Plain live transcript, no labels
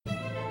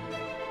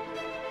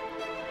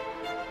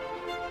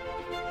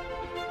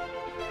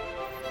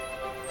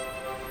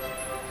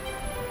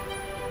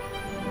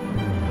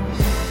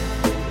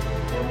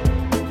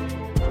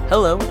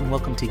Hello, and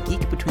welcome to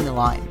Geek Between the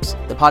Lines,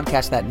 the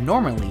podcast that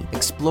normally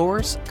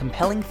explores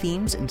compelling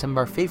themes in some of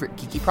our favorite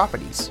geeky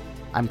properties.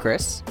 I'm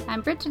Chris. I'm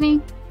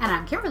Brittany. And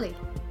I'm Kimberly.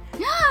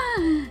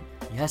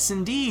 Yes,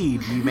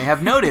 indeed. You may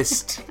have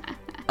noticed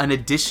an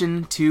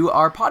addition to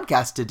our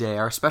podcast today,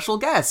 our special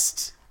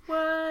guest.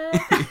 What?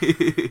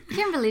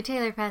 Kimberly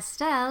Taylor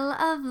Pastel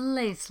of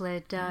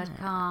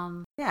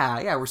Lacelet.com.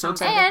 Yeah, we're so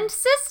excited. And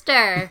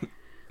sister.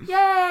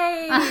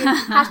 Yay!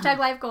 Hashtag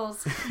life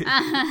goals.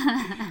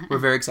 We're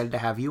very excited to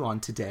have you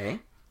on today.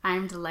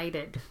 I'm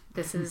delighted.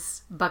 This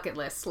is bucket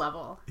list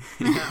level.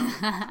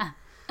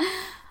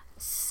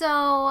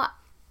 So,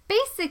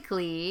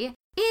 basically,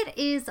 it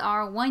is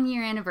our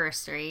 1-year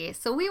anniversary.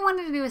 So we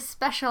wanted to do a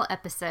special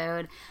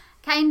episode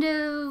kind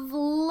of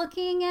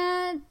looking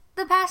at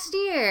the past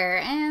year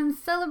and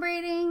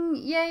celebrating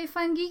yay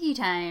fun geeky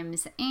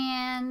times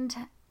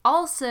and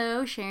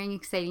also sharing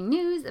exciting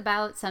news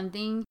about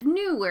something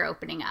new we're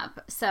opening up.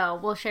 So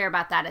we'll share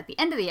about that at the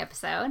end of the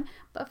episode.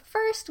 But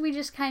first, we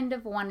just kind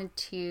of wanted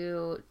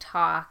to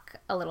talk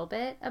a little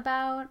bit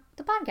about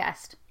the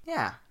podcast.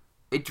 Yeah.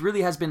 It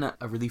really has been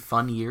a really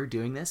fun year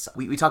doing this.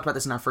 We talked about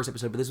this in our first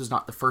episode, but this was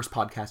not the first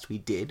podcast we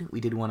did.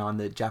 We did one on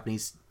the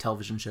Japanese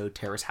television show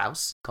Terrace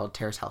House called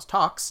Terrace House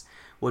Talks,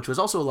 which was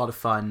also a lot of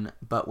fun.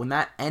 But when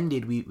that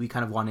ended, we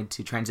kind of wanted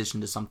to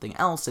transition to something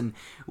else. And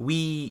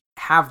we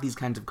have these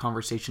kinds of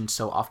conversations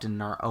so often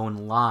in our own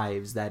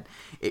lives that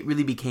it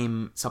really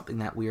became something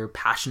that we are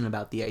passionate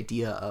about, the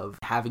idea of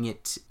having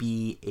it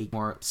be a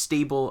more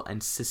stable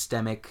and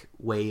systemic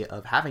way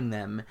of having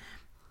them,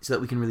 so that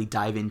we can really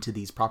dive into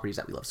these properties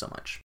that we love so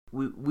much.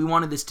 We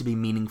wanted this to be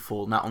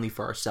meaningful, not only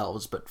for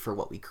ourselves, but for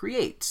what we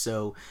create.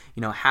 So,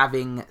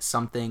 having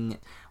something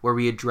where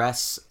we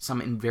address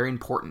some very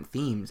important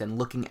themes and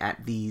looking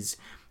at these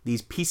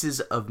pieces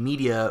of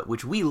media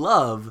which we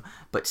love,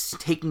 but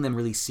taking them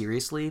really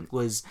seriously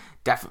was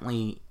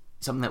definitely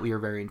something that we were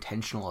very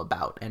intentional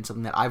about and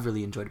something that I've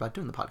really enjoyed about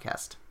doing the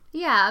podcast.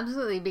 Yeah,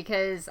 absolutely,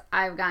 because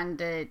I've gotten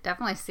to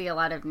definitely see a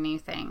lot of new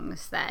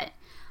things that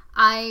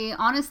I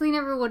honestly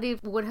never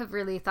would have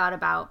really thought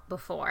about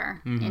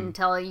before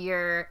until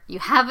you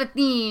have a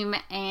theme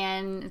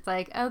and it's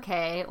like,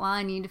 okay, well,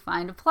 I need to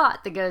find a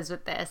plot that goes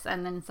with this.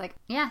 And then it's like,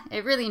 yeah,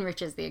 it really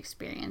enriches the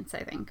experience,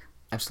 I think.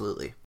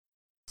 Absolutely.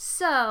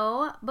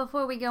 So,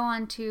 before we go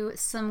on to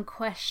some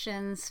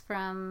questions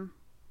from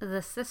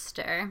the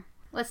sister,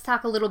 let's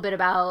talk a little bit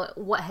about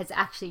what has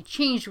actually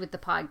changed with the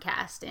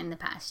podcast in the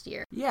past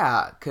year.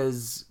 Yeah,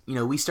 because,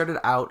 we started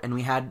out and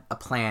we had a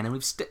plan and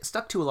we've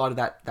stuck to a lot of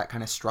that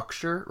kind of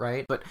structure,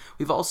 right? But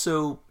we've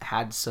also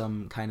had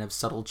some kind of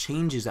subtle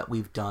changes that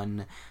we've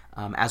done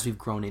as we've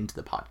grown into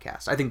the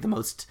podcast. I think the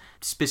most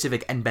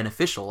specific and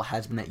beneficial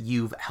has been that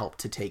you've helped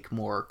to take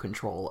more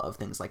control of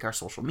things like our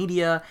social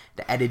media,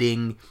 the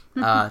editing,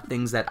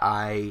 things that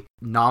I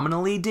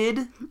nominally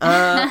did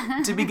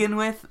to begin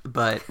with,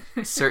 but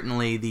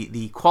certainly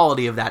the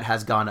quality of that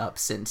has gone up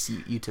since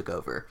you took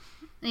over.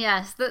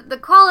 Yes, the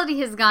quality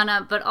has gone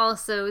up, but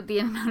also the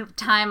amount of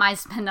time I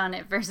spend on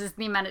it versus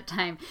the amount of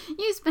time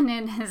you spend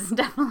in has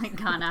definitely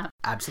gone up.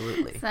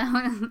 Absolutely.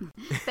 So,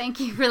 thank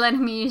you for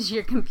letting me use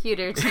your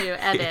computer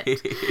to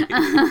edit.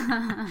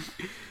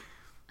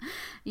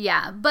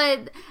 Yeah,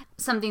 but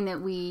something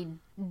that we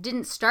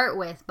didn't start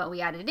with, but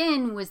we added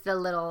in, was the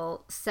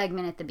little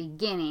segment at the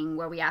beginning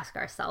where we ask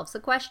ourselves a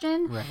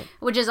question, right,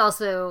 which is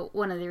also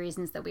one of the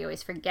reasons that we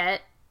always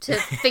forget to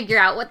figure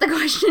out what the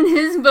question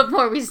is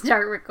before we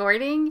start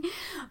recording.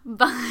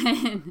 But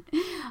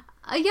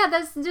yeah,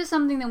 that's just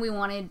something that we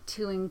wanted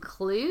to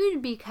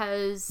include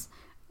because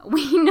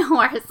we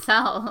know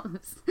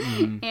ourselves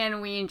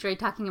and we enjoy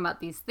talking about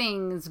these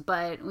things,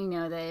 but we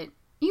know that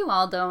you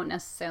all don't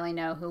necessarily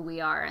know who we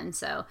are. And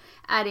so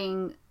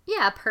adding,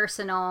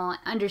 personal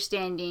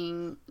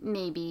understanding,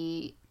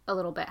 maybe a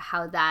little bit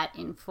how that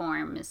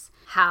informs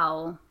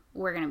how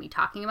we're going to be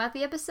talking about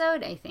the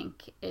episode, I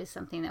think is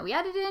something that we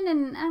added in,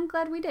 and I'm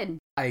glad we did.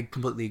 I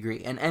completely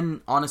agree. And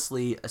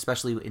honestly,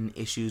 especially in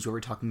issues where we're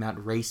talking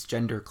about race,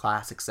 gender,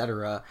 class,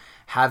 etc.,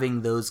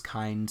 having those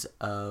kinds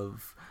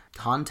of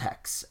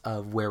context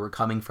of where we're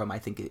coming from, I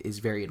think is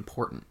very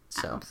important.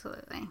 So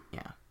absolutely.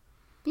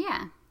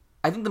 Yeah.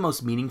 I think the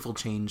most meaningful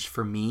change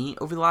for me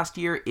over the last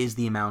year is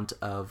the amount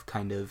of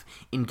kind of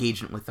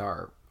engagement with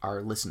our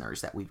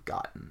listeners that we've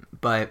gotten.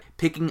 But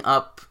picking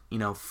up,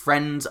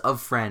 friends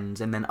of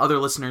friends and then other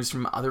listeners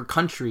from other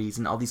countries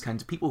and all these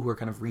kinds of people who are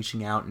kind of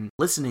reaching out and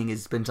listening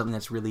has been something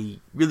that's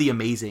really, really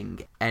amazing.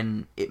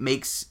 And it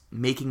makes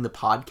making the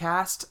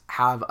podcast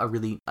have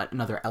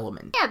another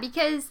element. Yeah,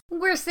 because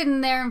we're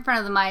sitting there in front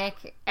of the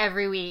mic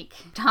every week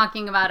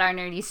talking about our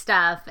nerdy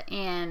stuff,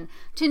 and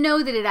to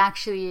know that it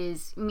actually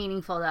is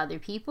meaningful to other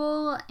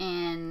people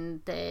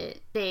and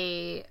that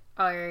they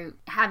are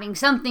having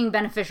something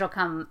beneficial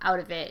come out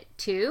of it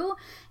too,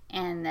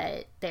 and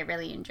that they're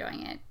really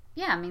enjoying it.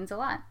 Yeah, it means a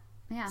lot.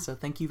 Yeah. So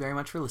thank you very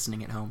much for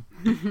listening at home.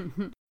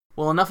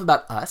 Well, enough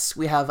about us.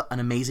 We have an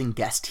amazing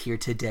guest here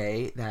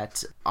today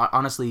that,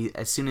 honestly,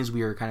 as soon as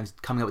we were kind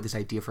of coming up with this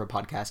idea for a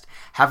podcast,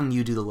 having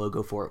you do the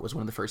logo for it was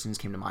one of the first things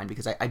that came to mind,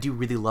 because I do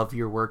really love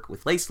your work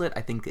with Lacelet.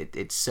 I think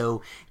it's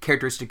so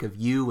characteristic of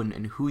you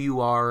and who you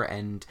are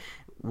and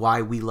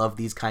why we love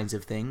these kinds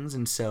of things.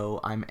 And so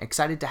I'm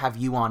excited to have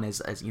you on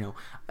as you know,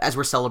 as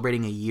we're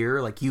celebrating a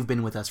year. Like, you've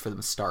been with us from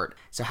the start.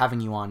 So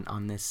having you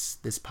on this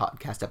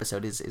podcast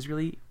episode is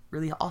really,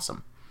 really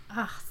awesome.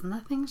 Oh, it's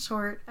nothing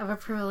short of a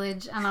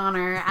privilege and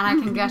honor, and I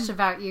can gush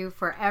about you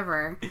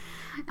forever.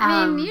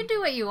 I mean, you do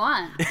what you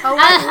want. Oh,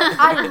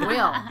 I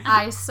will.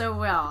 I so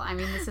will. I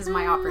mean, this is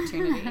my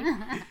opportunity.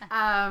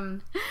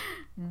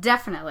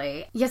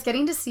 Definitely. Yes,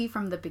 getting to see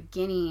from the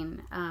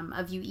beginning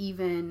of you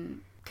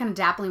even kind of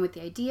dabbling with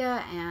the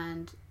idea,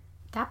 and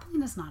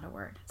dabbling is not a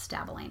word. It's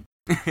dabbling.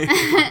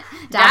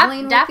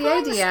 Dabbling with the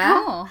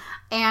idea. Cool.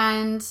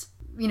 And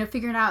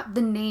figuring out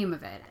the name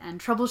of it and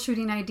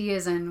troubleshooting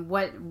ideas and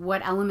what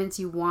elements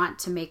you want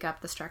to make up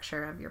the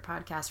structure of your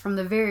podcast from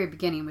the very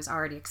beginning was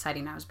already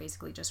exciting. I was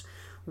basically just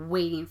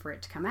waiting for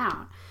it to come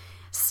out.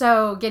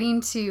 So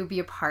getting to be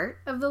a part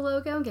of the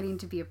logo, getting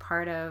to be a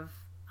part of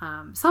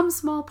some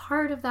small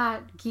part of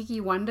that geeky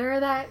wonder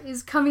that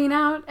is coming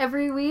out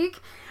every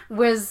week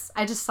was,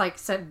 I just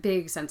a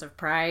big sense of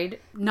pride,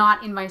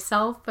 not in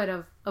myself, but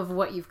of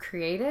what you've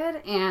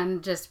created,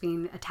 and just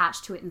being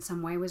attached to it in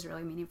some way was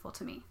really meaningful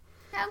to me.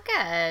 Oh,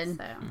 good.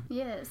 So,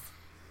 yes.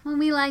 Well,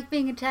 we like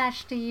being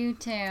attached to you,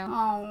 too.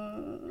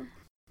 Oh.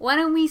 Why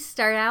don't we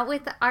start out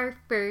with our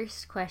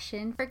first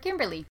question for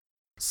Kimberly?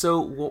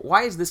 So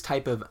why is this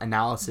type of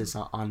analysis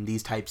on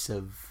these types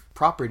of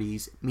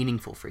properties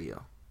meaningful for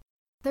you?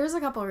 There's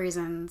a couple of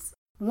reasons.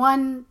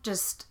 One,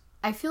 just,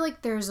 I feel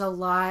like there's a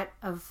lot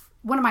of,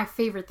 one of my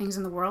favorite things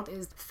in the world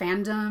is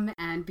fandom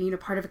and being a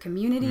part of a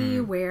community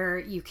where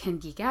you can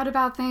geek out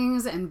about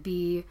things and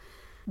be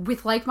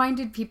with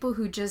like-minded people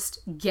who just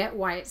get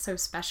why it's so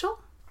special.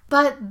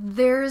 But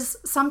there's,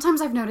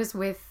 sometimes I've noticed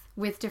with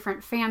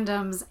different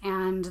fandoms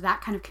and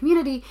that kind of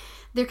community,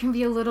 there can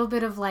be a little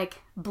bit of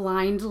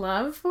blind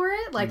love for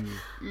it.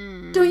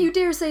 Don't you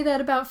dare say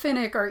that about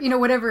Finnick, or,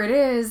 whatever it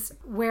is.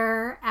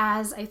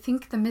 Whereas I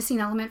think the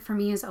missing element for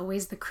me is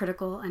always the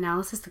critical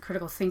analysis, the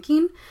critical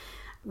thinking,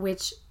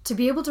 which, to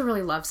be able to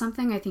really love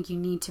something, I think you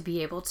need to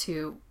be able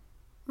to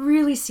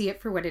really see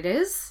it for what it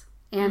is.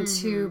 And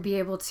to be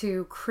able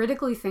to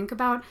critically think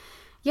about,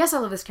 yes, I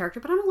love this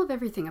character, but I don't love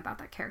everything about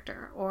that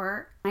character.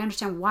 Or I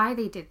understand why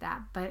they did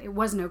that, but it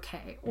wasn't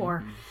okay.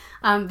 Or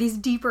these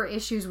deeper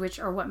issues, which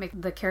are what make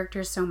the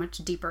characters so much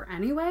deeper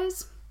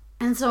anyways.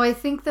 And so I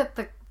think that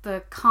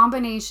the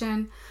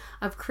combination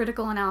of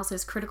critical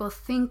analysis, critical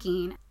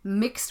thinking,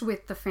 mixed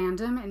with the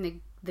fandom and the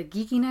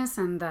geekiness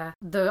and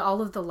the all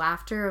of the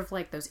laughter of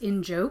those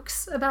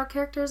in-jokes about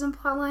characters and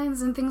plot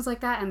lines and things like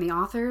that, and the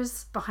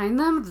authors behind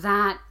them,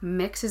 that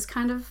mix is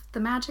kind of the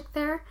magic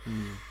there.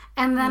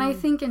 And then I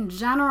think in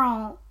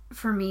general,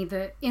 for me,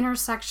 the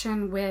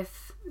intersection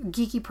with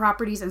geeky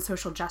properties and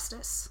social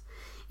justice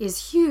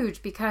is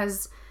huge,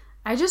 because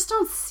I just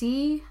don't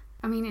see,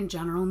 in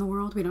general in the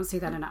world, we don't see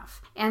that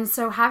enough. And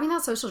so having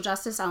that social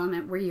justice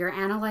element where you're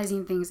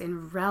analyzing things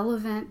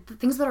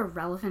things that are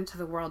relevant to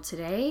the world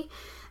today,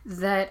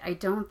 that I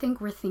don't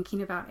think we're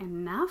thinking about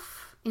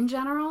enough in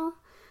general,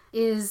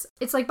 it's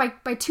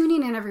by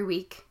tuning in every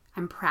week,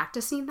 I'm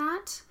practicing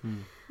that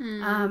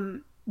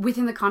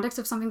within the context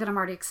of something that I'm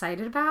already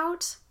excited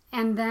about.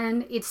 And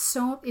then it's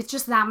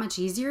just that much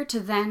easier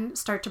to then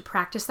start to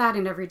practice that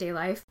in everyday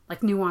life.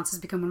 Nuance has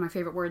become one of my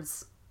favorite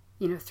words,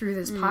 through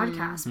this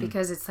podcast,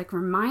 because it's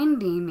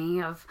reminding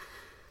me of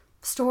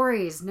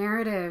stories,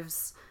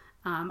 narratives,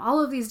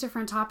 all of these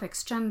different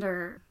topics,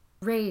 gender,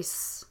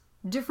 race,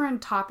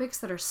 different topics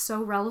that are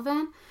so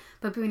relevant,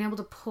 but being able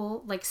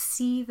to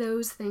see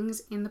those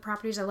things in the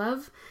properties I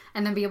love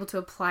and then be able to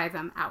apply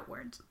them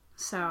outward.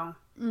 So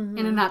in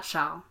a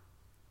nutshell,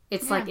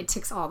 it's it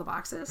ticks all the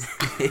boxes.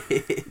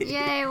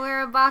 Yay,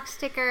 we're a box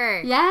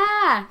ticker.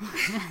 Yeah.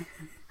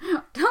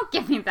 Don't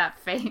give me that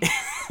face.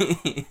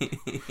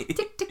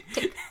 Tick, tick,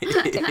 tick.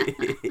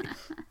 Tick.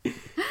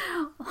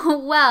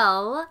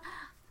 Well,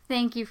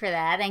 thank you for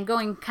that. And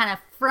going kind of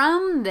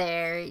from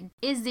there,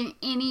 is there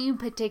any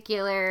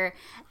particular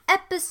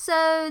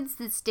episodes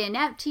that stand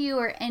out to you,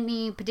 or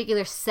any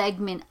particular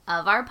segment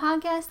of our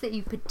podcast that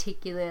you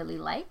particularly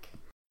like?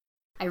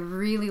 I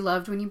really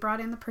loved when you brought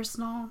in the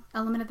personal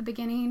element at the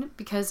beginning,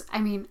 because, I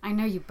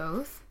know you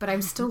both, but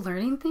I'm still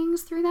learning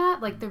things through that.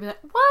 They'll be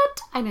like,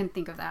 what? I didn't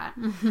think of that.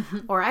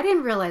 Or I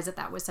didn't realize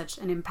that was such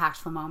an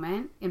impactful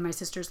moment in my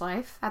sister's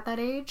life at that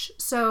age.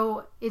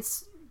 So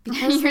it's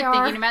because You're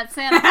thinking about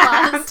Santa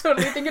Claus. I'm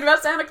totally thinking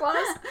about Santa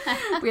Claus.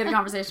 We had a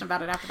conversation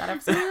about it after that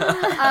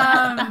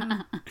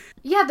episode.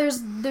 Yeah, there's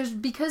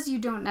because you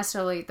don't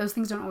necessarily, those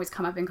things don't always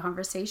come up in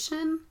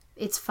conversation.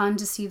 it's fun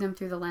to see them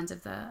through the lens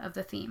of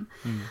the theme.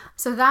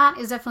 So that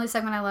is definitely a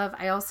segment I love.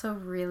 I also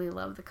really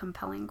love the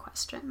compelling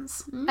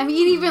questions. I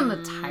mean, even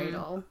the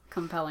title,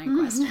 compelling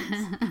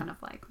questions, kind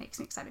of like makes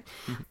me excited.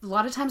 A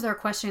lot of times there are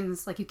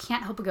questions like you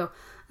can't help but go,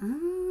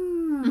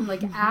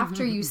 like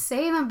after you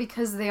say them,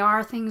 because they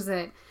are things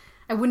that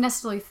I wouldn't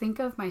necessarily think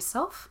of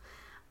myself,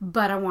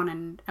 but I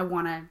want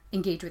to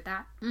engage with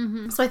that.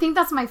 So I think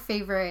that's my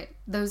favorite.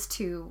 Those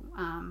two,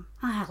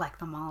 I like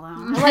them all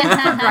though.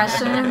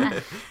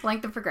 I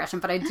like the progression.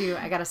 But I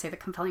gotta say the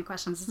compelling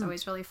questions is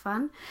always really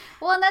fun.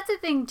 Well, and that's the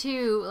thing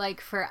too, like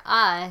for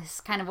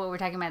us, kind of what we're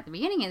talking about at the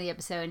beginning of the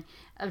episode,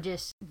 of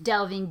just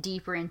delving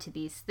deeper into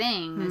these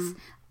things.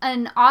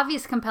 An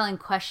obvious compelling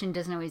question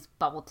doesn't always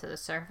bubble to the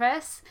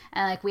surface,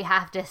 and like we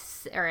have to,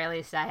 or at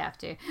least I have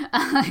to,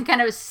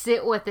 kind of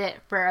sit with it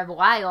for a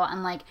while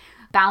and like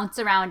bounce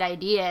around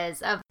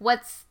ideas of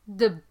what's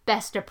the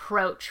best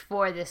approach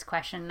for this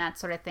question, that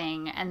sort of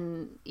thing.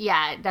 And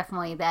yeah,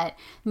 definitely that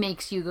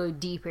makes you go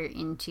deeper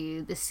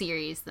into the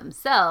series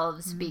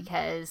themselves,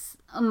 because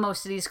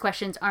most of these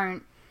questions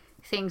aren't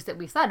things that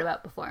we've thought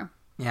about before.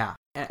 Yeah,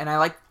 and I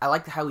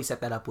like how we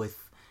set that up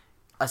with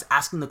us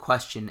asking the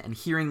question and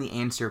hearing the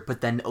answer,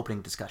 but then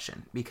opening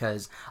discussion.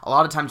 Because a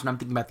lot of times when I'm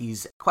thinking about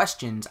these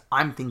questions,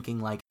 I'm thinking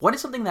like, what is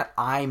something that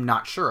I'm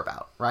not sure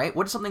about, right?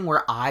 What is something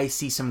where I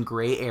see some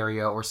gray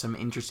area or some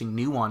interesting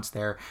nuance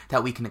there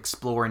that we can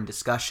explore in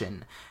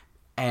discussion?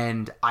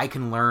 And I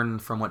can learn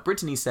from what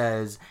Brittany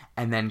says,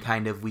 and then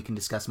kind of we can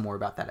discuss more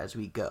about that as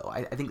we go.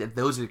 I think that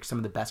those are some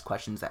of the best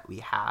questions that we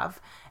have.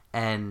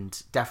 And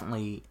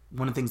definitely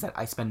one of the things that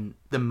I spend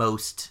the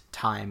most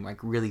time like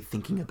really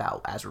thinking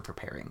about as we're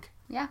preparing.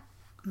 Yeah.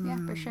 Yeah,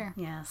 for sure.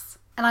 Yes.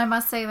 And I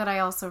must say that I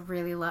also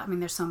really love, I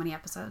mean, there's so many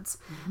episodes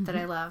that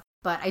I love,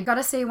 but I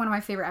gotta say one of my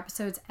favorite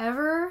episodes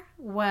ever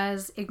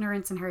was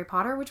Ignorance in Harry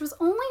Potter, which was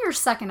only your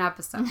second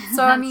episode.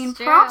 So, I mean,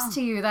 props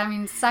to you. I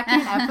mean,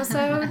 second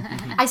episode,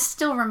 I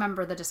still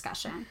remember the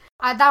discussion.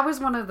 That was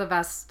one of the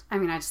best. I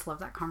mean, I just love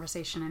that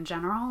conversation in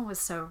general. It was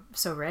so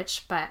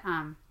rich, but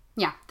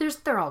yeah,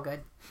 they're all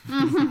good.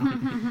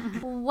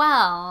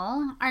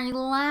 Well, our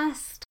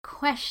last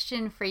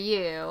question for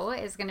you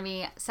is going to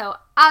be, so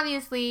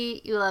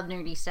obviously you love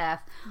nerdy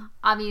stuff.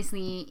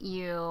 Obviously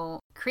you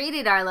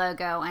created our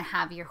logo and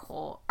have your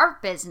whole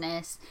art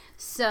business.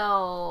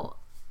 So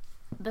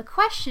the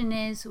question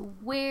is,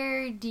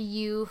 where do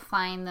you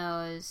find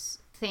those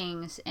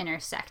things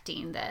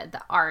intersecting,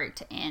 the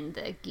art and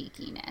the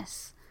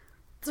geekiness?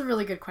 It's a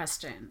really good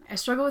question. I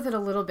struggle with it a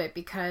little bit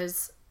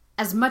because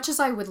as much as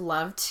I would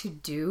love to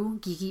do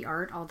geeky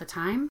art all the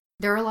time,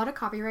 there are a lot of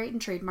copyright and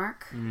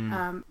trademark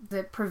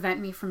that prevent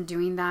me from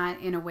doing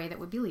that in a way that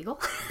would be legal.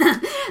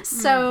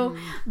 So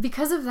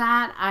because of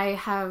that, I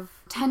have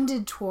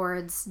tended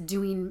towards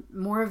doing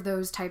more of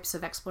those types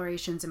of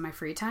explorations in my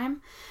free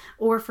time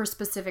or for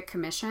specific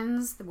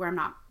commissions where I'm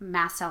not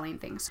mass selling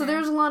things. So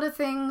there's a lot of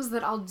things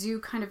that I'll do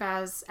kind of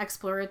as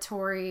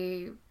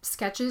exploratory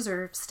sketches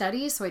or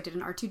studies. So I did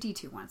an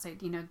R2-D2 once,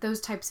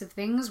 those types of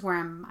things where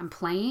I'm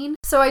playing.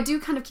 So I do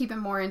kind of keep it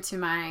more into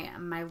my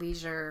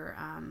leisure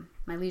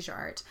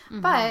art.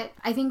 But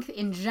I think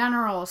in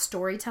general,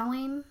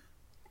 storytelling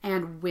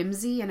and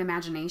whimsy and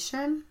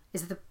imagination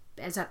is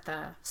at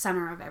the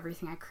center of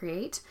everything I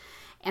create.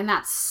 And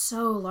that's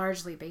so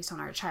largely based on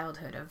our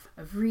childhood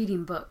of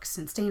reading books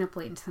and staying up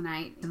late into the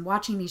night and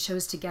watching these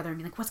shows together and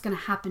being like, what's going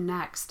to happen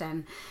next?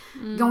 And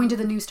going to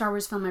the new Star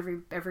Wars film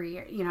every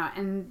year,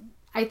 and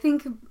I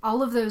think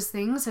all of those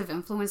things have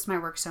influenced my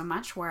work so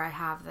much where I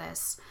have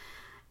this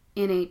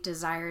innate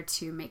desire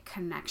to make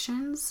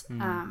connections.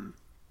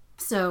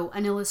 So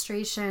an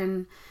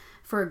illustration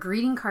for a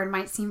greeting card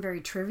might seem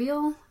very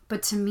trivial,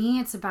 but to me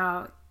it's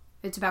about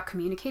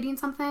communicating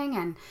something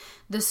and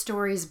the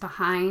stories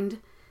behind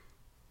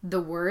the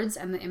words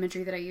and the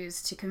imagery that I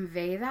use to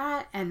convey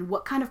that, and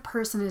what kind of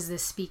person is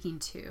this speaking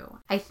to.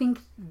 I think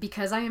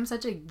because I am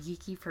such a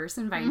geeky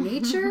person by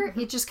nature,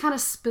 it just kind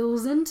of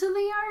spills into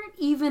the art,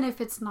 even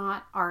if it's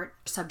not art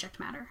subject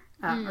matter,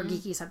 or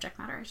geeky subject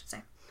matter, I should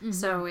say.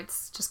 So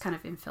it's just kind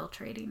of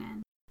infiltrating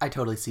in. I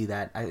totally see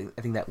that. I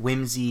think that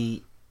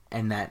whimsy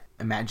and that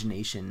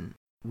imagination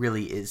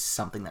really is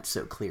something that's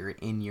so clear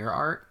in your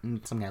art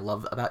and something I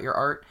love about your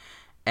art.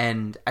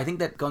 And I think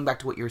that going back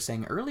to what you were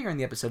saying earlier in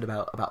the episode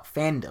about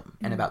fandom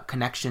and about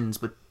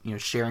connections with,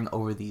 sharing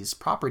over these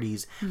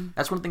properties,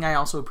 that's one thing I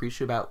also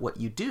appreciate about what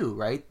you do,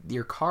 right?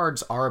 Your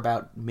cards are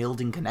about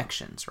building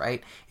connections,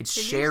 right? It's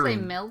Did sharing,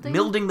 you say milding?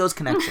 building those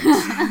connections.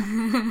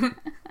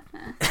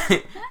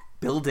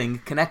 Building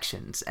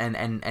connections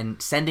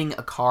and sending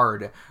a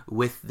card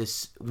with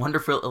this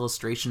wonderful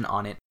illustration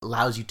on it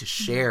allows you to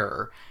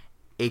share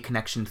a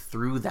connection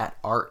through that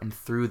art and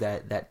through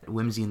that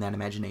whimsy and that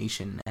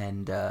imagination,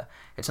 and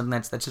it's something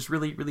that's just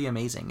really, really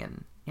amazing.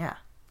 And yeah,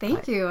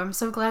 thank you. I'm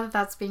so glad that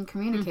that's being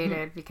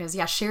communicated because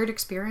shared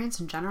experience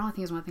in general I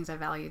think is one of the things I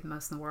value the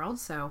most in the world.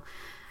 So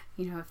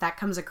if that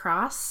comes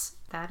across,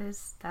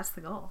 that's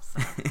the goal. So.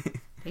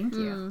 Thank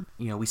you.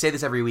 You know, we say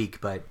this every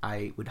week, but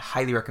I would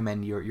highly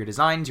recommend your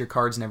designs, your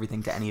cards, and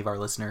everything to any of our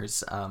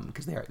listeners,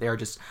 because they are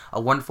just a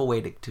wonderful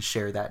way to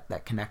share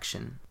that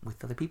connection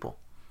with other people.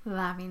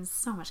 That means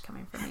so much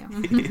coming from you.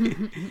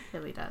 It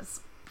really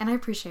does. And I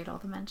appreciate all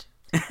the mentions.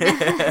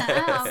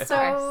 Oh, of So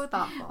course.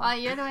 thoughtful. Well,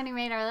 you're the one who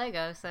made our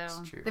Lego, so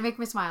True. They make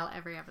me smile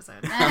every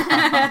episode.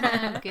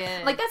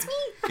 good. Like, that's me.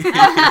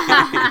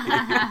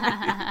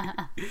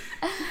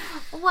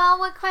 Well,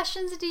 what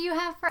questions do you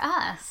have for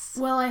us?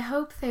 Well, I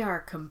hope they are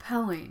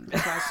compelling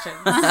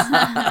questions.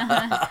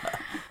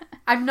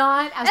 I'm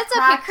not as That's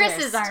practiced. okay.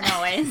 Chris's aren't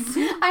always.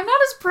 I'm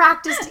not as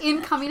practiced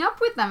in coming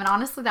up with them. And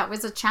honestly, that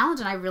was a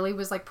challenge. And I really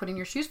was like putting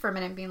your shoes for a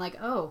minute and being like,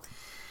 oh,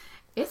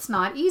 it's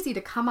not easy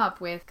to come up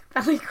with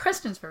compelling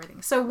questions for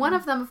everything. So one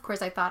of them, of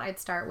course, I thought I'd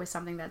start with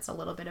something that's a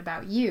little bit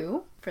about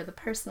you for the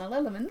personal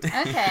element.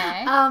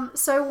 Okay.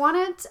 So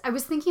I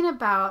was thinking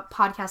about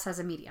podcasts as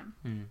a medium.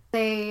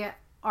 They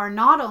are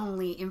not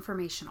only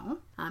informational,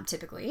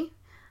 typically,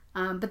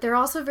 but they're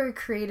also very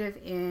creative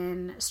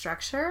in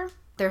structure.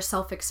 They're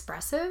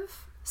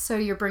self-expressive. So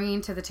you're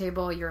bringing to the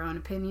table your own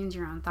opinions,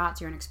 your own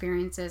thoughts, your own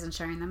experiences, and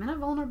sharing them in a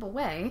vulnerable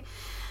way.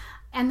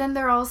 And then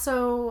they're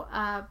also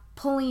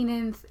pulling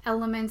in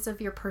elements of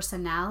your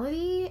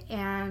personality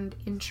and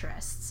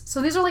interests.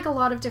 So these are like a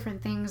lot of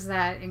different things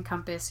that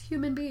encompass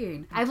human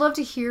being. I'd love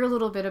to hear a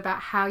little bit about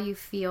how you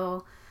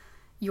feel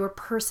your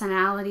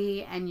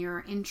personality and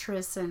your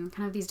interests and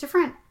kind of these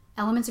different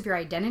elements of your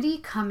identity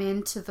come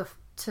into the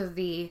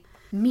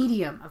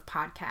medium of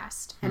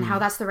podcast and how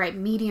that's the right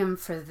medium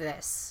for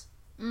this.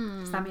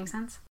 Does that make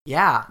sense?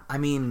 Yeah, I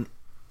mean,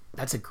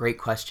 that's a great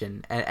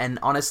question. And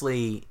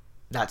honestly,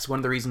 that's one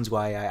of the reasons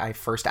why I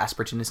first asked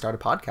Britton to start a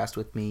podcast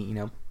with me,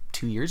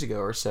 2 years ago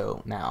or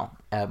so now.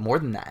 More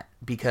than that.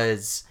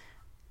 Because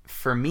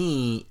for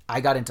me,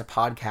 I got into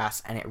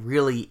podcasts and it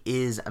really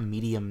is a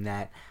medium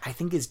that I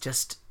think is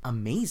just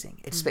amazing.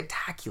 It's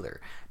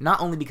spectacular. Not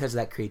only because of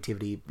that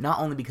creativity, not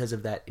only because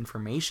of that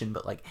information,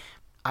 but like,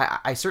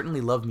 I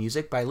certainly love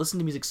music, but I listen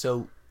to music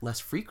so less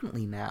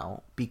frequently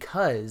now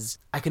because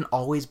I can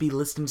always be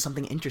listening to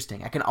something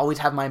interesting. I can always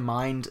have my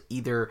mind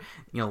either,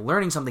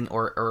 learning something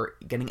or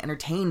getting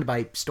entertained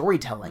by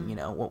storytelling.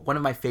 One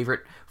of my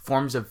favorite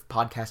forms of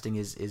podcasting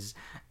is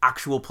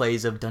actual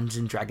plays of Dungeons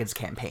and Dragons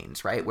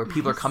campaigns, right? Where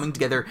people are coming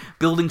together,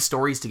 building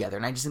stories together.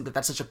 And I just think that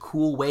that's such a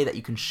cool way that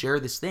you can share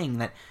this thing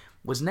that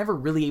was never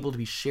really able to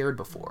be shared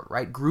before,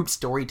 right? Group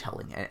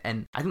storytelling.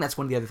 And I think that's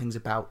one of the other things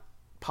about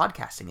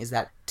podcasting is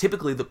that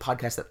typically the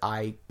podcasts that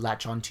I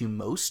latch onto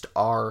most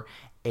are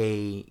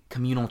a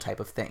communal type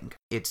of thing.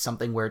 It's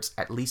something where it's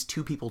at least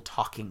two people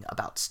talking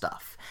about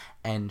stuff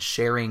and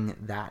sharing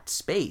that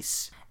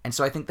space. And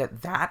so I think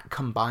that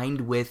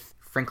combined with,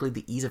 frankly,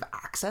 the ease of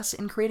access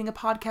in creating a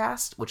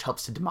podcast, which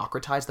helps to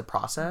democratize the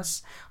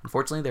process.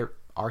 Unfortunately, there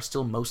are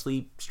still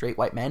mostly straight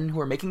white men who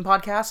are making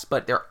podcasts,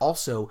 but there are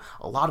also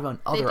a lot of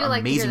other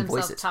amazing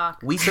voices.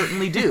 Talk. We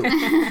certainly do.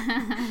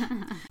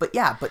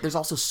 But there's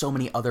also so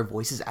many other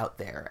voices out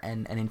there,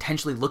 and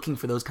intentionally looking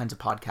for those kinds of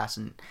podcasts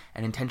and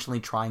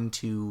intentionally trying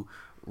to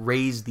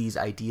raise these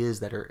ideas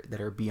that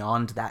are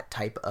beyond that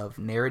type of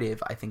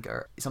narrative, I think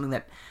are something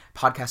that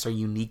podcasts are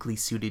uniquely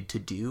suited to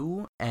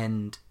do,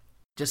 and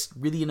just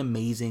really an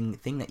amazing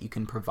thing that you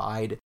can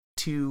provide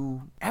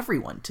to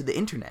everyone, to the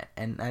internet.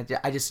 And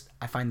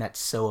I find that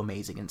so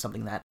amazing and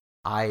something that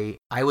I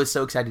was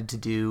so excited to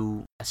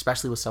do,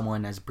 especially with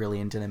someone as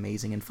brilliant and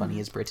amazing and funny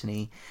as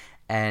Brittany,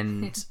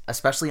 and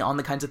especially on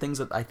the kinds of things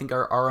that I think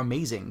are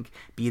amazing,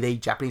 be they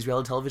Japanese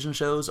reality television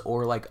shows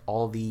or like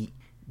all the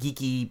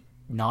geeky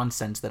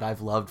nonsense that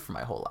I've loved for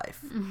my whole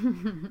life.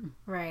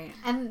 Right.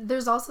 And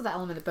there's also the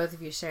element that both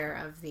of you share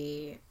of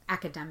the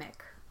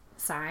academic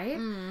side.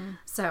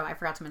 So I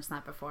forgot to mention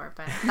that before,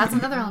 but that's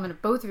another element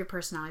of both of your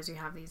personalities. You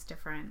have these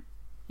different,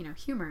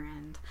 humor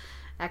and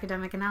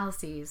academic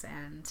analyses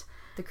and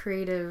the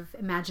creative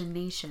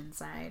imagination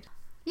side.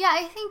 Yeah,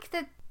 I think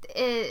that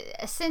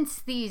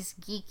since these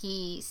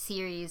geeky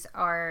series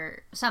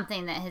are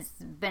something that has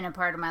been a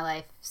part of my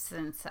life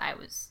since I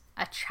was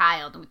a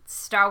child, with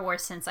Star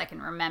Wars since I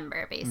can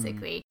remember,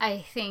 basically. I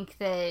think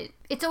that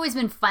it's always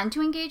been fun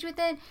to engage with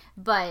it,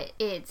 but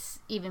it's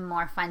even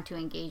more fun to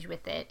engage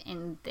with it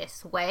in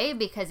this way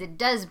because it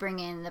does bring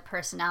in the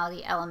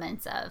personality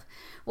elements of,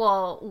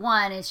 well,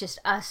 one is just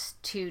us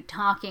two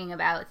talking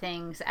about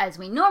things as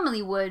we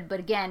normally would, but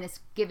again,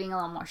 it's giving a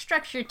little more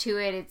structure to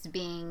it, it's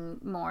being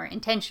more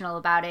intentional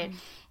about it,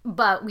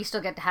 but we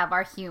still get to have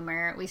our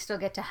humor, we still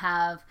get to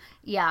have,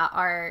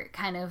 our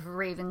kind of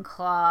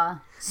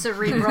Ravenclaw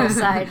cerebral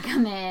side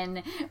come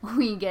in,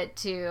 we get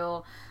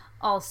to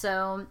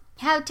also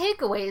have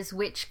takeaways,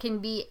 which can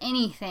be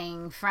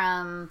anything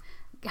from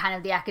kind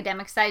of the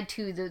academic side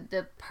to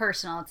the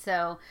personal.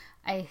 So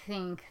I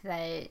think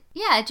that,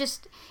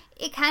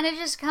 it kind of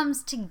just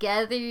comes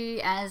together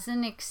as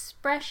an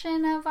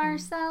expression of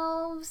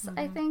ourselves,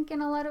 I think,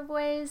 in a lot of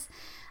ways.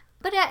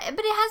 But it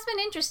has been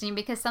interesting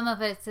because some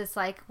of it's just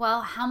like,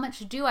 well, how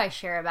much do I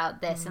share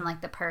about this in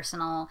like the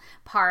personal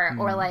part?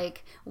 Or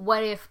like,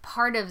 what if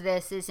part of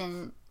this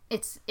isn't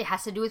it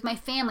has to do with my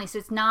family, so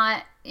it's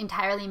not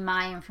entirely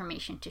my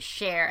information to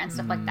share and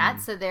stuff like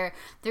that. So there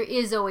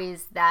is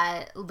always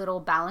that little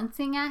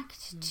balancing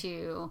act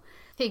to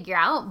figure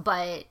out,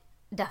 but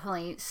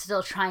definitely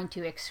still trying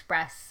to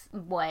express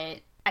what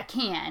I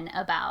can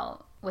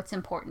about what's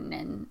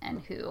important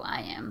and who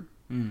I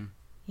am.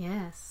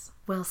 Yes,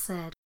 well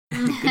said.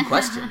 Good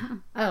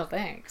question. Oh,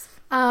 thanks.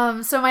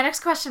 So my next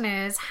question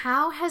is,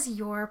 how has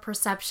your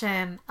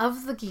perception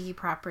of the geeky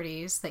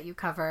properties that you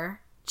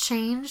cover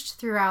changed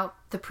throughout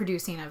the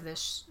producing of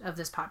this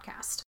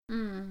podcast?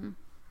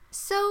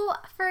 So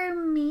for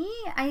me,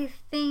 I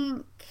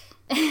think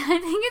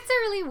it's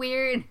a really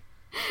weird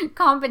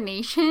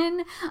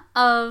combination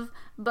of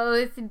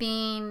both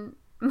being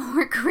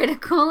more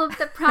critical of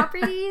the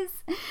properties,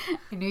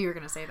 I knew you were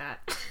going to say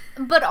that.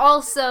 but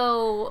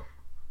also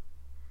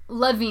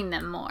loving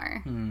them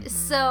more.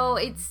 So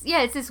it's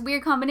this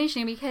weird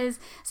combination, because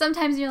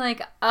sometimes you're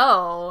like,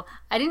 oh,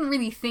 I didn't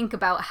really think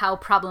about how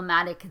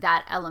problematic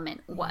that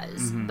element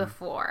was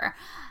before.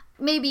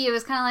 Maybe it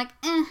was kind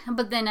of like,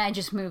 but then I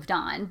just moved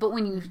on. But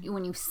when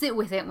you sit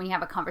with it, when you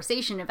have a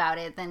conversation about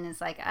it, then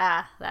it's like,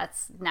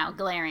 that's now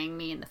glaring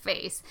me in the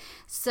face.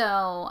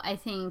 So I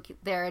think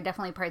there are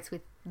definitely parts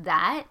with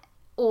that,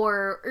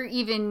 or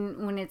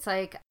even when it's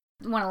like,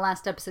 one of the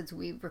last episodes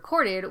we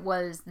recorded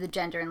was the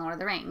gender in Lord of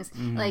the Rings.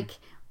 Like,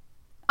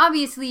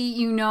 obviously,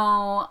 you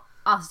know,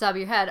 off the top of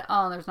your head,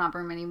 oh, there's not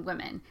very many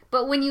women.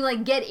 But when you,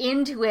 like, get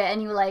into it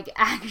and you, like,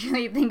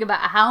 actually think about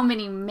how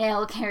many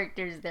male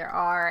characters there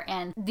are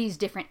and these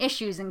different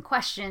issues and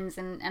questions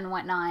and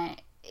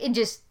whatnot, it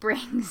just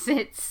brings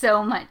it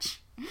so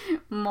much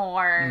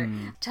more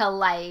to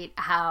light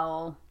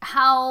how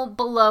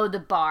below the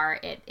bar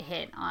it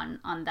hit on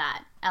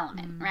that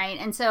element, right?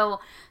 And so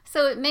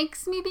it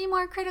makes me be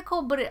more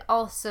critical, but it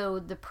also,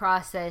 the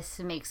process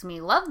makes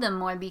me love them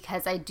more,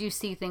 because I do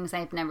see things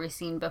I've never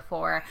seen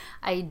before.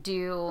 I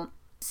do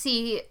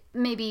see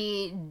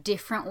maybe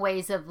different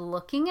ways of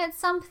looking at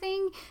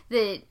something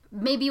that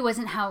maybe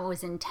wasn't how it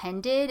was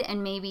intended,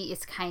 and maybe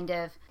it's kind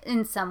of,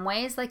 in some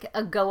ways, like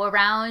a go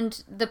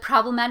around the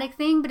problematic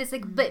thing, but it's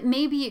like, but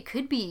maybe it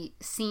could be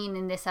seen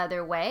in this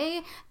other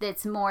way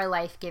that's more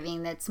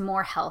life-giving, that's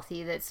more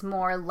healthy, that's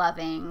more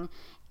loving,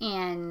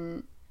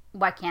 and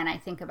why can't I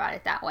think about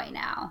it that way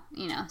now,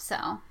 you know?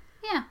 So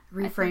yeah,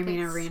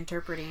 reframing and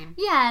reinterpreting.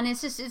 Yeah, and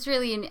it's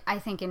really, I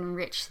think,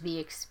 enriched the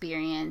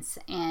experience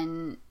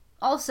and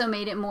also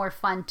made it more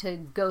fun to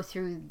go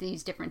through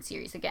these different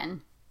series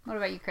again. What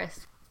about you,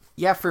 Chris?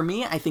 Yeah, for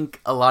me, I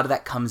think a lot of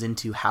that comes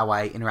into how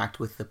I interact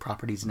with the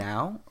properties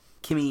now.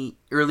 Kimmy,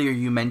 earlier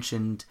you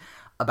mentioned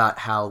about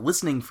how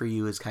listening for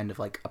you is kind of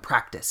like a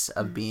practice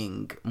of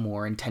being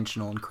more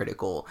intentional and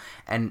critical.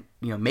 And,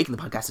 you know, making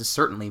the podcast has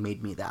certainly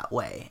made me that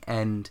way.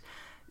 And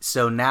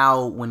so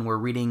now when we're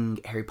reading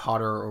Harry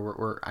Potter,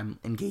 or I'm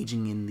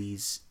engaging in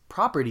these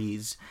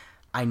properties,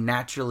 I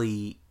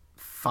naturally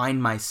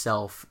find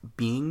myself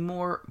being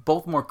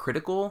both more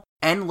critical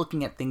and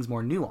looking at things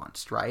more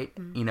nuanced, right?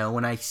 You know,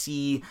 when I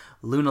see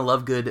Luna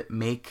Lovegood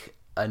make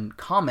a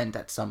comment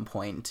at some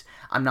point,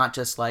 I'm not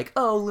just like,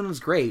 oh, Luna's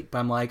great, but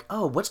I'm like,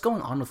 oh, what's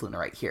going on with Luna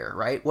right here,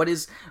 right? What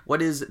is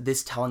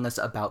this telling us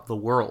about the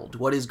world?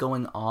 What is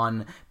going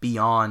on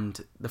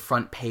beyond the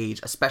front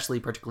page, especially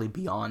particularly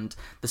beyond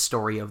the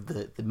story of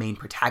the main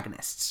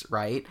protagonists,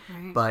 right?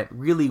 But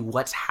really,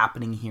 what's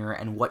happening here,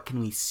 and what can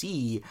we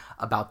see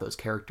about those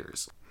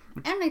characters?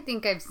 And I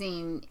think I've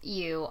seen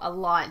you a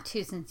lot,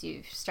 too, since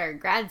you've started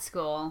grad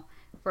school,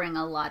 bring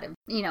a lot of,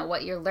 you know,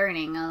 what you're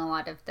learning and a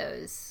lot of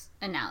those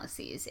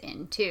analyses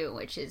in, too,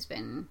 which has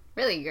been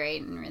really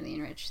great and really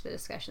enriched the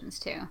discussions,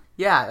 too.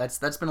 Yeah,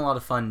 that's been a lot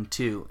of fun,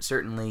 too.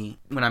 Certainly,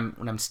 when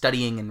I'm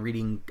studying and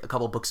reading a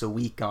couple books a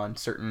week on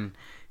certain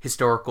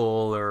historical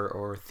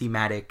or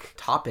thematic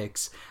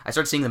topics, I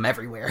start seeing them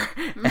everywhere.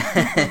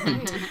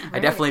 And I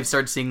definitely have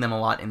started seeing them a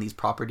lot in these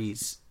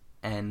properties.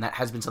 And that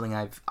has been something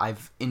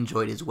I've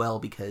enjoyed as well,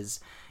 because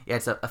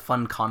it's a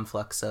fun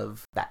conflux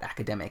of that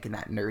academic and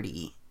that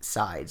nerdy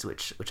sides,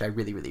 which I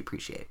really, really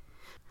appreciate.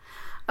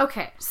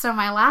 Okay, so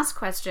my last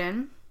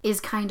question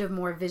is kind of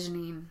more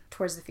visioning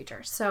towards the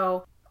future.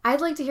 So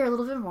I'd like to hear a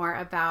little bit more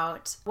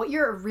about what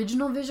your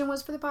original vision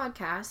was for the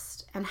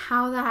podcast and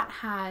how that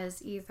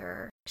has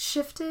either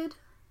shifted,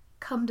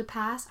 come to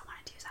pass, I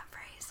wanted to use that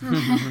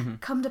phrase,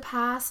 come to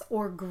pass,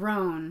 or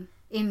grown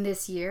in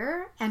this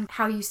year, and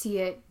how you see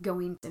it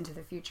going into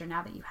the future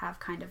now that you have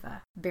kind of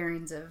a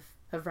bearings of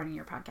running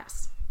your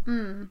podcast.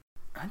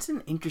 That's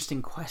an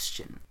interesting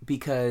question,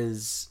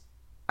 because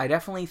I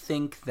definitely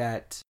think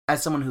that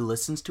as someone who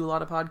listens to a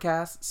lot of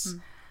podcasts,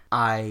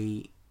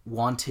 I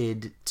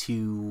wanted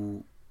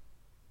to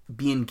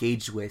be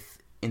engaged with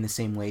in the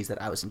same ways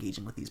that I was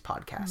engaging with these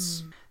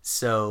podcasts.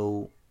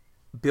 So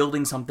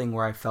building something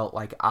where I felt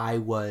like I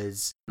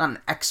was not an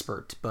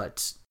expert,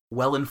 but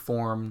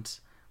well-informed,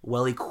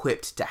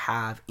 well-equipped to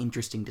have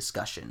interesting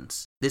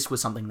discussions. This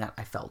was something that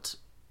I felt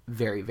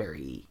very,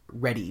 very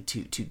ready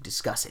to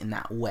discuss in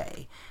that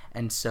way.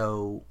 And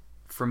so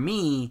for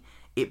me,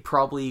 it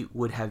probably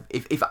would have,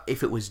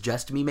 if it was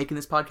just me making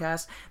this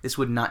podcast, this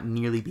would not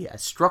nearly be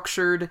as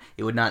structured.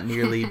 It would not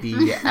nearly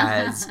be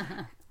as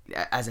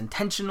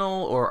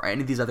intentional or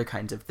any of these other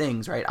kinds of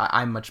things, right?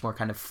 I'm much more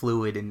kind of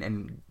fluid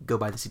and go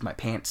by the seat of my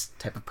pants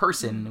type of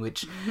person,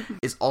 which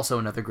is also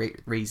another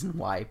great reason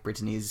why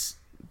Brittany's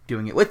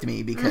doing it with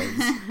me, because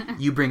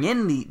you bring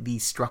in the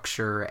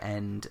structure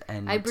and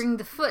I bring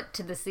the foot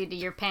to the seat of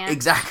your pants.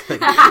 Exactly.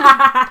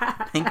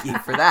 Thank you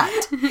for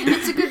that.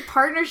 It's a good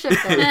partnership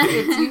though.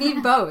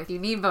 You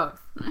need both.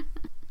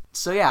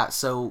 So yeah,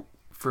 so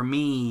for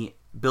me,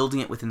 building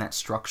it within that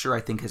structure,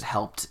 I think has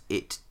helped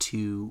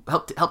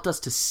us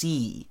to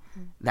see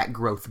that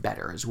growth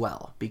better as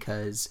well,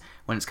 because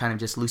when it's kind of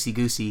just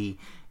loosey-goosey,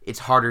 it's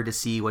harder to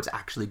see what's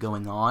actually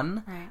going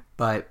on. Right.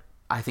 But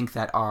I think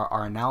that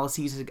our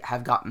analyses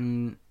have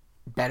gotten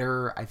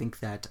better. I think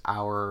that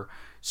our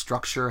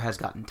structure has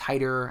gotten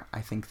tighter. I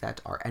think that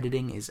our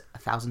editing is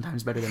 1,000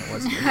 times better than it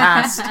was in the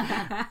past.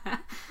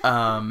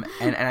 And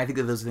I think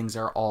that those things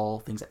are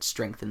all things that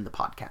strengthen the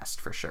podcast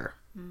for sure.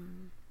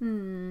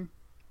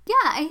 Yeah,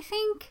 I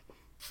think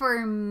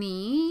for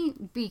me,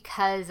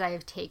 because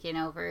I've taken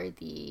over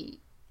the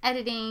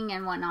editing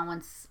and whatnot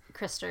once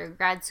Chris started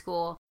grad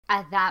school,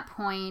 at that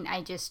point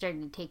I just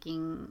started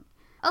taking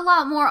a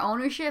lot more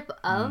ownership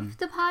of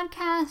the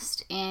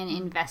podcast and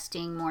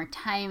investing more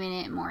time in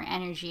it, more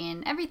energy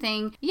and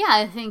everything. Yeah,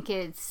 I think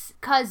it's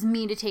caused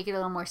me to take it a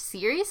little more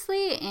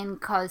seriously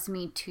and caused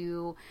me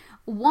to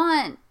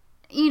want,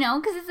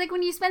 because it's like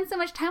when you spend so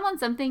much time on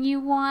something, you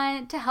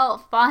want to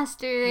help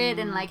foster it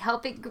and like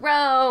help it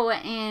grow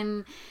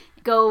and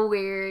go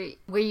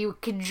where you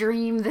could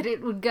dream that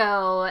it would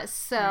go.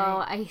 So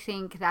I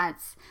think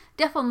that's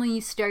definitely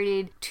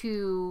started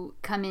to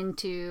come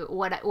into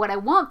what I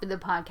want for the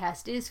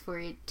podcast is for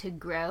it to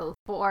grow,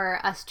 for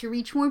us to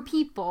reach more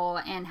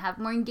people and have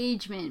more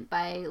engagement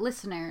by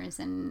listeners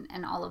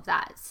and all of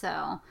that.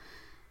 So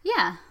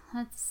yeah,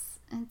 that's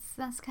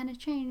kind of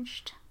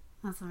changed.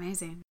 That's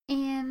amazing.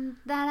 And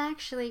that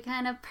actually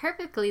kind of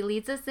perfectly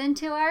leads us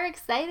into our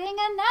exciting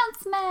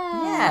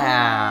announcement.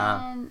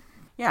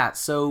 Yeah,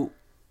 so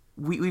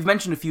we've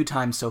mentioned a few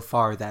times so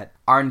far that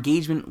our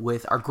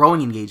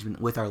growing engagement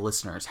with our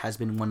listeners has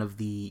been one of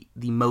the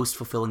most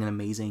fulfilling and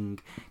amazing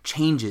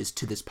changes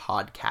to this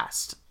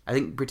podcast. I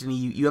think, Brittany,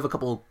 you have a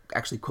couple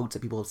actually quotes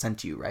that people have sent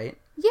to you, right?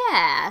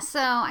 Yeah, so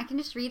I can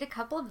just read a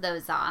couple of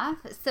those off.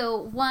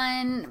 So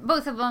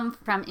both of them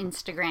from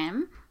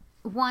Instagram,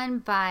 one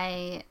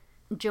by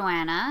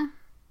Joanna.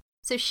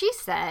 So she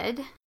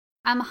said,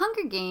 I'm a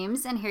Hunger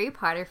Games and Harry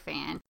Potter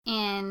fan,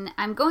 and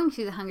I'm going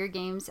through the Hunger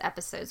Games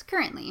episodes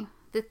currently.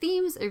 The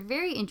themes are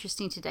very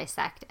interesting to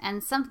dissect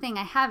and something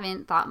I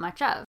haven't thought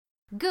much of.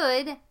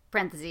 Good,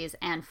 parentheses,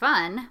 and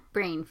fun,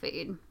 brain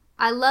food.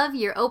 I love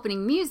your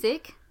opening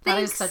music. That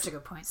is such a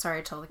good point. Sorry,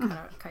 I totally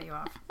cut you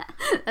off.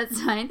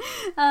 That's fine.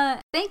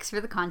 Thanks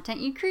for the content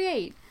you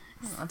create.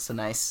 Oh, that's so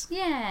nice.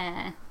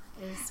 Yeah.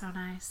 It is so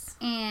nice.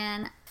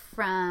 And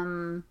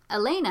from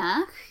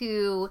Elena,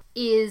 who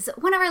is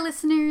one of our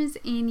listeners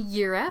in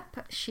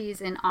Europe.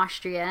 She's in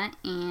Austria,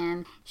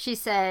 and she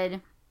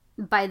said,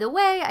 by the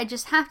way, I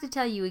just have to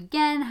tell you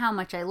again how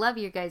much I love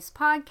your guys'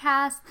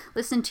 podcast.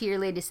 Listen to your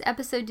latest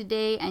episode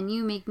today, and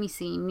you make me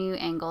see new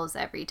angles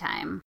every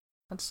time.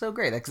 That's so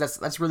great.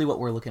 That's really what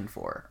we're looking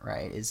for,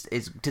 right? Is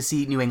to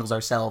see new angles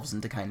ourselves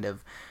and to kind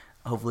of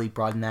hopefully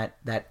broaden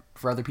that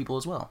for other people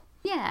as well.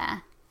 Yeah.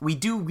 We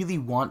do really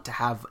want to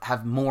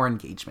have more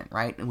engagement,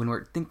 right? And when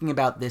we're thinking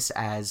about this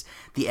as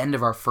the end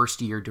of our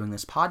first year doing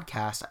this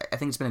podcast, I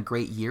think it's been a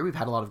great year. We've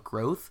had a lot of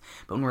growth,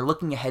 but when we're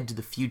looking ahead to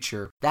the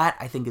future, that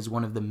I think is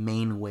one of the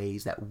main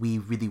ways that we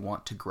really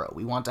want to grow.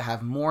 We want to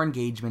have more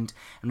engagement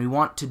and we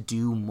want to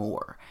do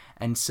more.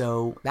 And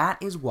so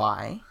that is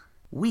why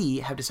we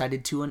have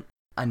decided to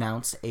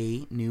announce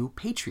a new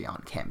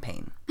Patreon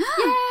campaign.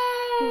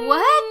 Yay!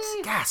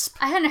 What? Gasp!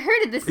 I hadn't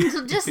heard of this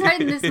until just right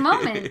in this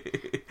moment.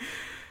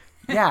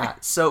 Yeah,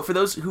 so for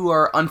those who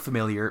are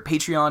unfamiliar,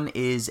 Patreon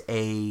is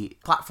a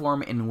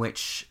platform in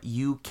which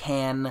you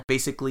can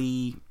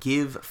basically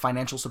give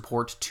financial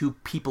support to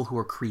people who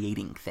are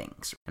creating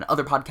things. And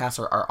other podcasts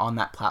are on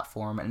that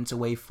platform, and it's a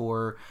way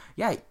for,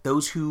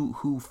 those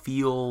who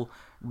feel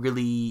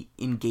really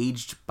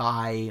engaged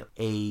by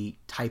a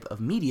type of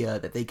media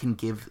that they can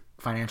give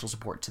financial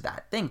support to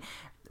that thing.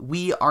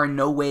 We are in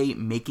no way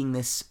making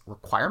this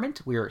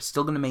requirement. We are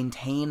still going to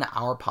maintain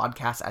our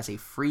podcast as a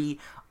free,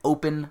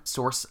 open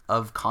source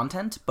of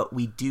content, but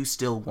we do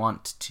still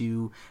want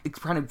to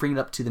kind of bring it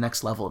up to the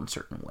next level in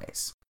certain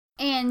ways.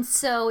 And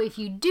so if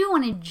you do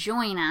want to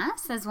join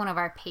us as one of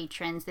our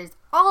patrons, there's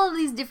all of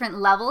these different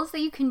levels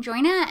that you can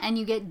join at, and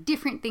you get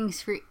different things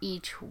for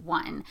each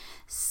one.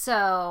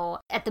 So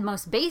at the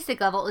most basic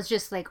level, it's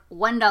just like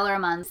 $1 a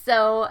month.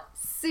 So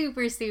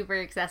super,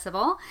 super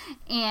accessible.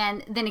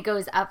 And then it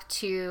goes up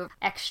to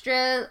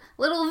extra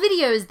little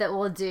videos that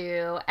we'll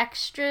do,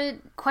 extra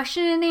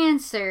question and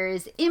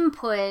answers,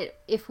 input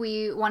if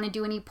we want to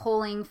do any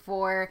polling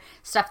for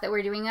stuff that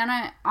we're doing on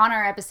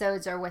our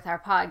episodes or with our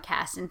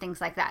podcast and things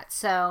like that.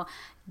 So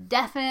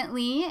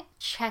definitely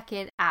check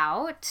it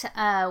out.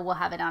 We'll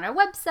have it on our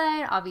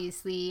website,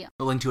 obviously.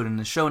 We'll link to it in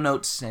the show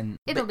notes. And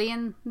It'll be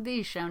in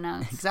these show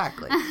notes.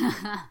 Exactly.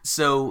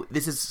 So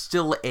this is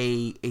still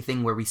a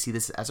thing where we see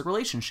this as a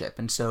relationship.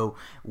 And so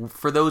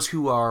for those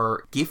who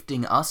are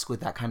gifting us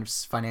with that kind of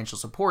financial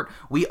support,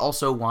 we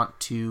also want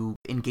to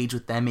engage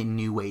with them in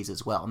new ways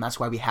as well. And that's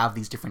why we have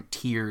these different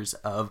tiers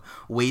of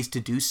ways to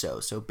do so.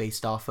 So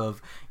based off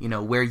of,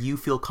 where you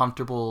feel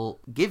comfortable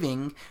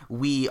giving,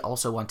 we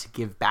also want to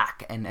give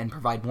back and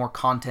provide more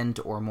content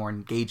or more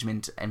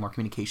engagement and more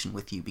communication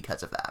with you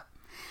because of that.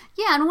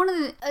 Yeah,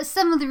 and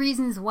some of the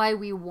reasons why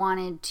we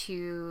wanted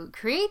to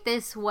create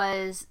this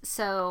was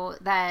so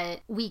that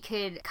we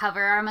could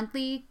cover our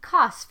monthly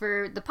costs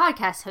for the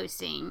podcast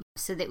hosting,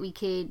 so that we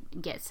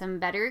could get some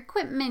better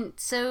equipment,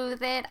 so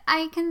that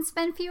I can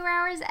spend fewer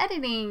hours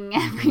editing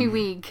every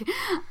week.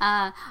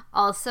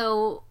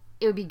 Also,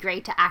 it would be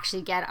great to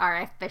actually get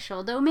our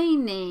official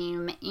domain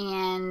name,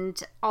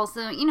 and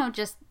also,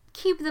 just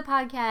keep the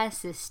podcast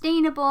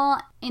sustainable,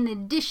 in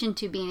addition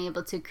to being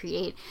able to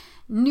create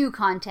new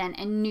content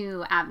and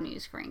new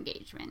avenues for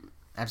engagement.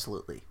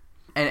 Absolutely.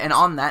 And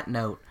on that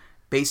note,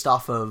 based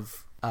off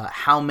of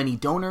how many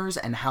donors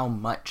and how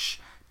much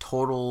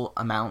total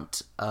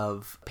amount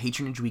of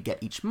patronage we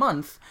get each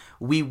month,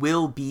 we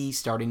will be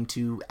starting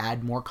to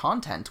add more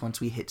content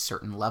once we hit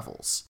certain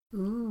levels.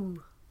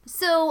 Ooh.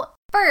 So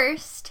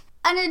first,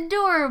 an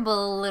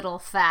adorable little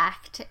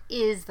fact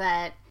is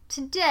that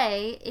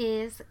today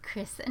is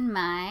Chris and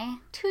my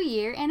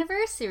 2-year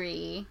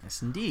anniversary.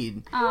 Yes,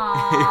 indeed.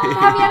 Aww.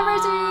 Happy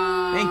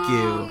anniversary! Thank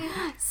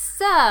you.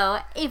 So,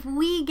 if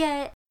we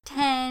get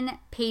 10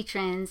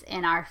 patrons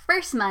in our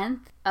first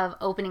month of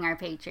opening our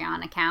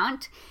Patreon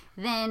account,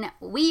 then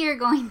we are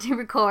going to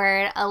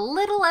record a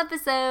little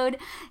episode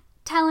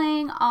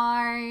telling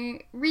our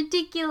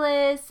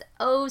ridiculous,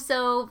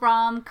 so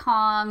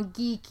rom-com,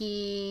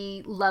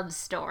 geeky love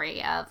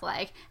story of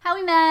like how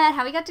we met,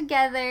 how we got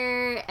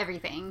together,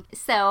 everything.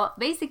 So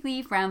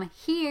basically from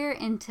here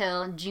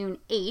until June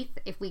 8th,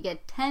 if we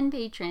get 10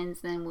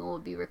 patrons, then we will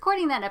be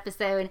recording that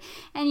episode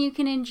and you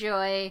can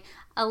enjoy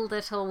a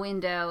little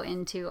window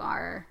into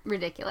our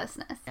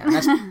ridiculousness. And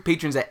that's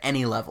patrons at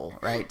any level,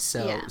 right?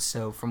 So Yeah.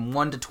 So from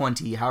 1 to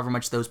 20, however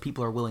much those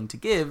people are willing to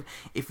give,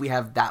 if we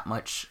have that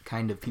much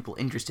kind of people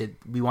interested,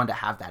 we want to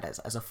have that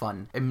as a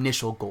fun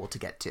initial goal to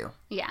get to.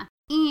 Yeah.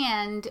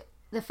 And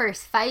the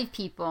first 5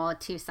 people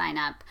to sign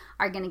up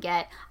are going to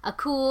get a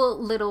cool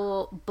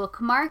little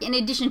bookmark. In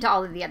addition to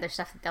all of the other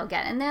stuff that they'll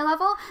get in their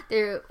level,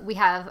 we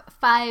have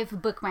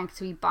 5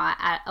 bookmarks we bought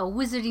at a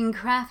Wizarding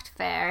Craft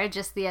Fair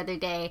just the other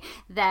day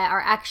that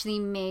are actually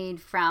made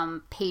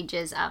from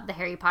pages of the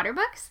Harry Potter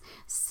books.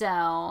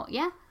 So,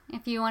 yeah,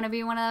 if you want to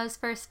be one of those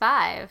first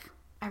 5.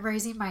 I'm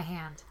raising my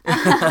hand.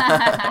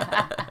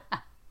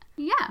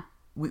 Yeah.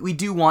 We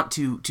do want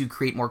to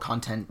create more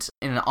content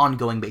in an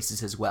ongoing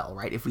basis as well,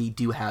 right? If we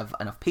do have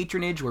enough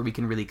patronage where we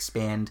can really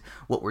expand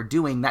what we're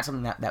doing, that's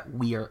something that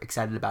we are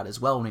excited about as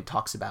well when it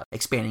talks about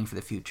expanding for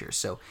the future.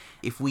 So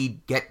if we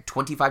get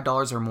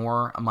 $25 or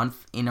more a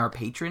month in our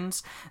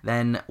patrons,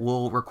 then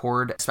we'll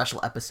record a special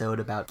episode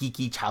about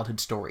geeky childhood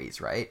stories,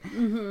 right?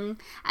 Mm-hmm.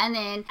 And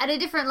then at a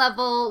different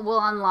level,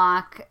 we'll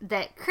unlock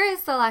that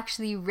Chris will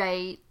actually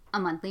write a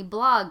monthly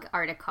blog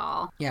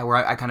article. Yeah, where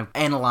I kind of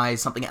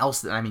analyze something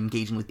else that I'm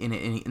engaging with in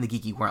the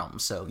geeky realm.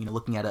 So,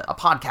 looking at a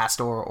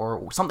podcast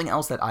or something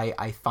else that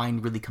I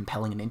find really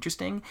compelling and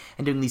interesting,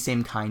 and doing the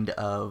same kind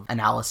of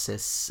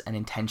analysis and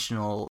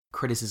intentional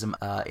criticism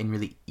in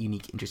really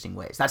unique, interesting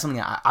ways. That's something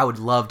I would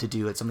love to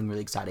do. It's something really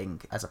exciting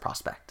as a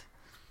prospect.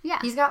 Yeah.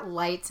 He's got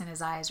lights in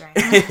his eyes right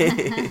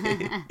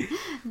now.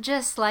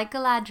 Just like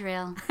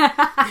Galadriel.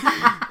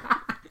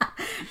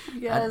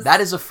 Yes. That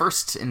is a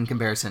first in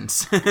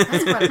comparisons.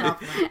 That's quite a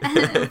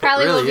compliment.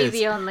 Probably Really will be is.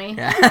 the only.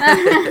 Yeah.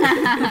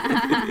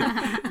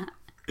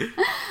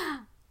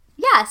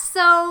 Yeah,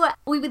 so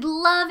we would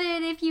love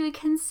it if you would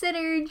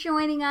consider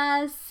joining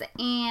us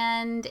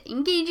and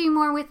engaging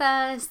more with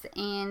us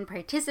and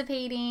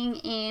participating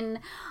in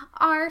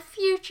our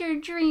future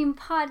dream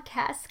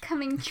podcast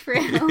coming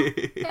true.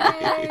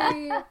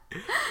 Yay!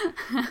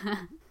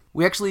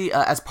 We actually,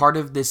 as part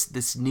of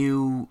this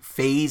new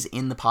phase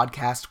in the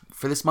podcast,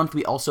 for this month,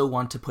 we also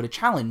want to put a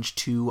challenge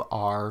to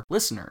our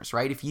listeners,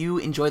 right? If you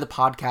enjoy the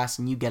podcast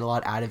and you get a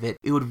lot out of it,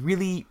 it would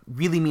really,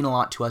 really mean a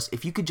lot to us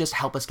if you could just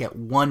help us get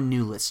one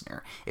new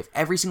listener. If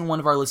every single one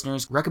of our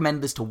listeners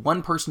recommended this to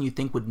one person you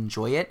think would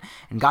enjoy it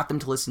and got them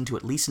to listen to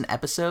at least an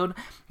episode,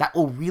 that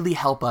will really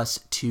help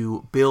us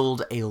to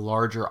build a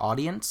larger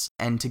audience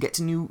and to get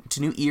to new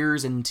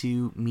ears and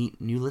to meet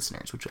new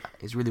listeners, which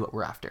is really what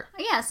we're after.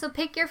 Yeah, so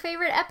pick your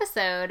favorite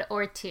episode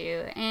or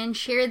 2 and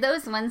share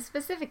those ones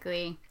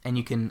specifically. And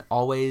you can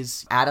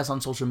always add us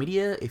on social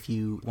media if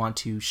you want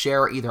to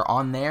share either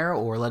on there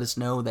or let us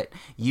know that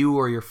you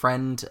or your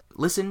friend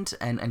listened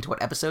and to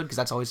what episode, because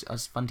that's always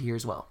fun to hear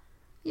as well.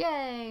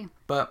 Yay!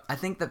 But I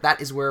think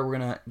that is where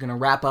we're gonna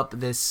wrap up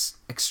this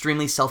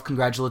extremely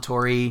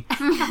self-congratulatory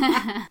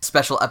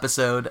special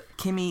episode.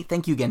 Kimmy,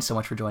 thank you again so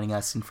much for joining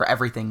us and for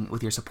everything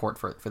with your support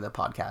for the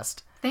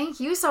podcast.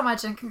 Thank you so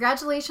much, and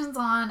congratulations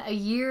on a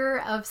year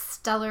of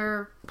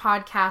stellar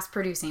podcast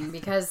producing,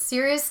 because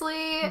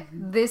seriously,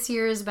 this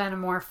year has been a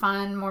more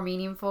fun, more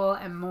meaningful,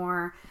 and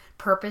more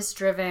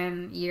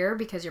purpose-driven year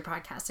because your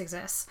podcast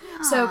exists.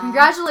 Aww. So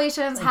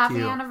congratulations, happy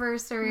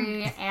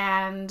anniversary,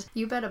 and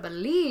you better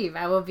believe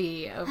I will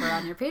be over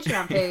on your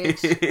Patreon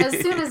page as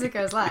soon as it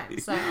goes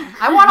live. So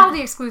I want all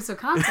the exclusive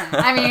content.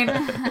 I mean,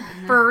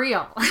 for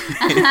real.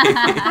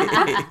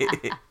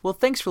 Well,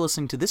 thanks for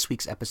listening to this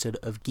week's episode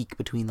of Geek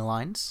Between the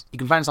Lines. You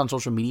can find us on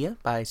social media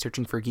by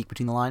searching for Geek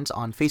Between the Lines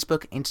on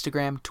Facebook,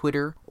 Instagram,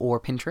 Twitter, or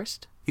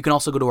Pinterest. You can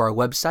also go to our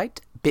website,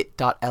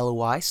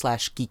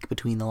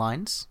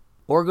 bit.ly/geekbetweenthelines.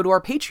 Or go to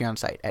our Patreon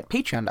site at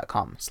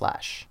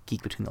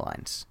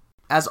patreon.com/geekbetweenthelines.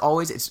 As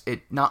always, it's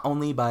not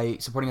only by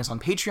supporting us on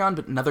Patreon,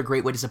 but another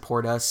great way to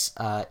support us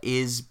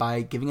is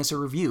by giving us a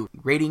review.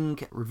 Rating,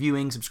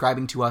 reviewing,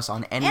 subscribing to us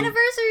on any...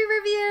 Anniversary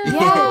review!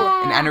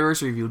 Yeah! An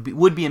anniversary review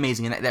would be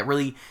amazing, and that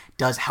really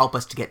does help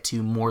us to get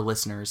to more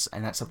listeners,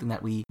 and that's something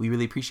that we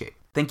really appreciate.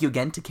 Thank you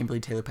again to Kimberly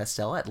Taylor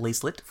Pastel at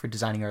Lacelet for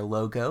designing our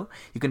logo.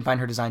 You can find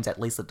her designs at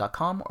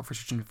lacelet.com or for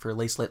searching for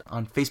Lacelet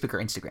on Facebook or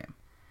Instagram.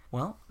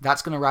 Well,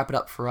 that's going to wrap it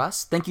up for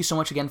us. Thank you so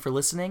much again for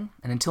listening.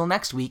 And until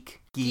next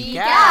week, geek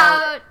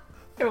out!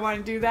 I want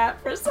to do that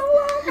for so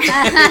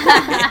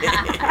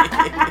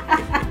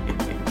long.